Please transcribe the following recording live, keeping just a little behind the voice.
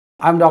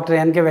I am Dr.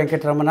 N.K.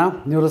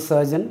 Venkatramana,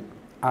 neurosurgeon,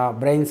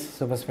 Brains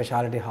Super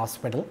Speciality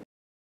Hospital.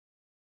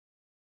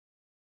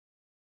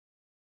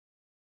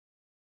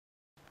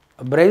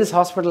 Brains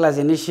Hospital has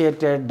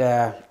initiated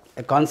a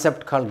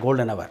concept called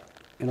golden hour.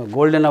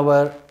 Golden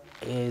hour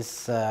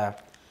is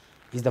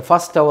the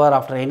first hour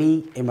after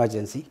any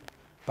emergency,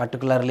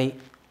 particularly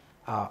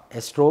a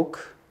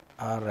stroke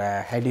or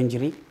a head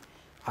injury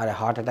or a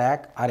heart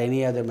attack or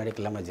any other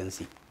medical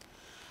emergency.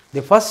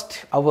 The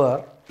first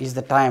hour is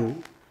the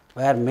time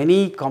where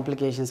many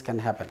complications can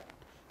happen.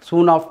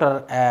 Soon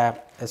after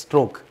a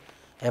stroke,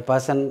 a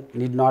person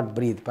need not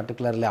breathe,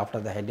 particularly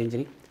after the head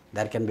injury.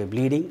 There can be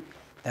bleeding,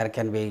 there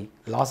can be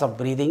loss of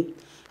breathing,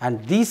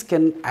 and these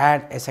can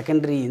add a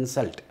secondary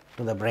insult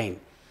to the brain.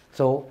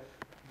 So,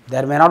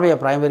 there may not be a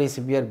primary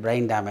severe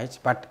brain damage,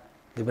 but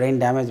the brain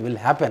damage will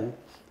happen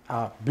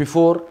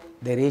before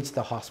they reach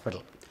the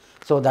hospital.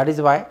 So, that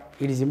is why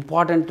it is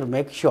important to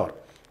make sure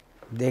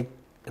they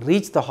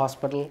reach the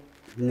hospital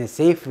in a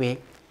safe way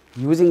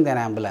using an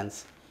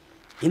ambulance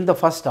in the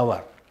first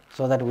hour,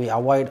 so that we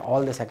avoid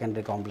all the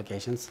secondary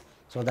complications,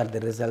 so that the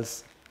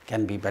results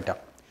can be better.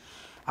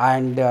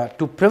 And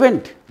to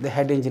prevent the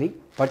head injury,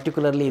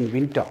 particularly in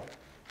winter,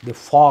 the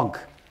fog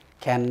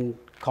can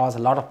cause a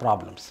lot of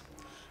problems,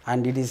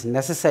 and it is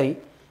necessary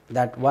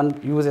that one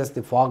uses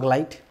the fog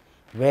light,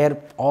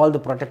 wear all the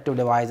protective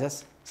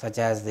devices such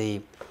as the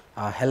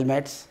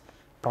helmets,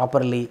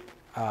 proper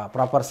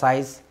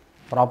size,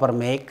 proper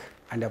make,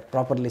 and a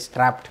properly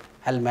strapped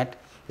helmet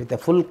with a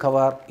full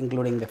cover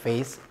including the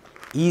face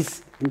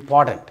is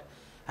important.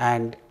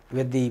 And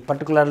with the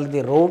particularly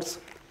the roads,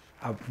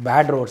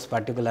 bad roads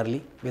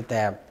particularly with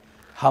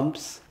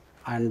humps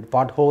and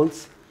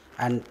potholes,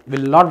 and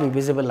will not be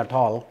visible at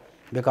all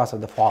because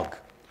of the fog.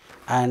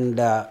 And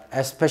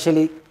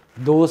especially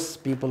those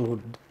people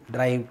who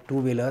drive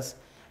two-wheelers,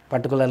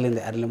 particularly in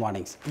the early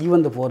mornings,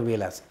 even the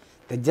four-wheelers,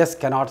 they just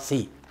cannot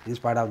see in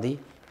spite of the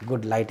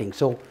good lighting.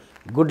 So,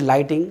 good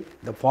lighting,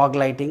 the fog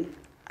lighting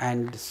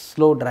and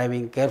slow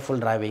driving, careful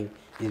driving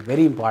is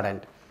very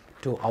important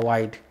to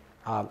avoid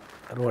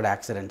road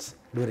accidents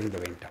during the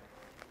winter.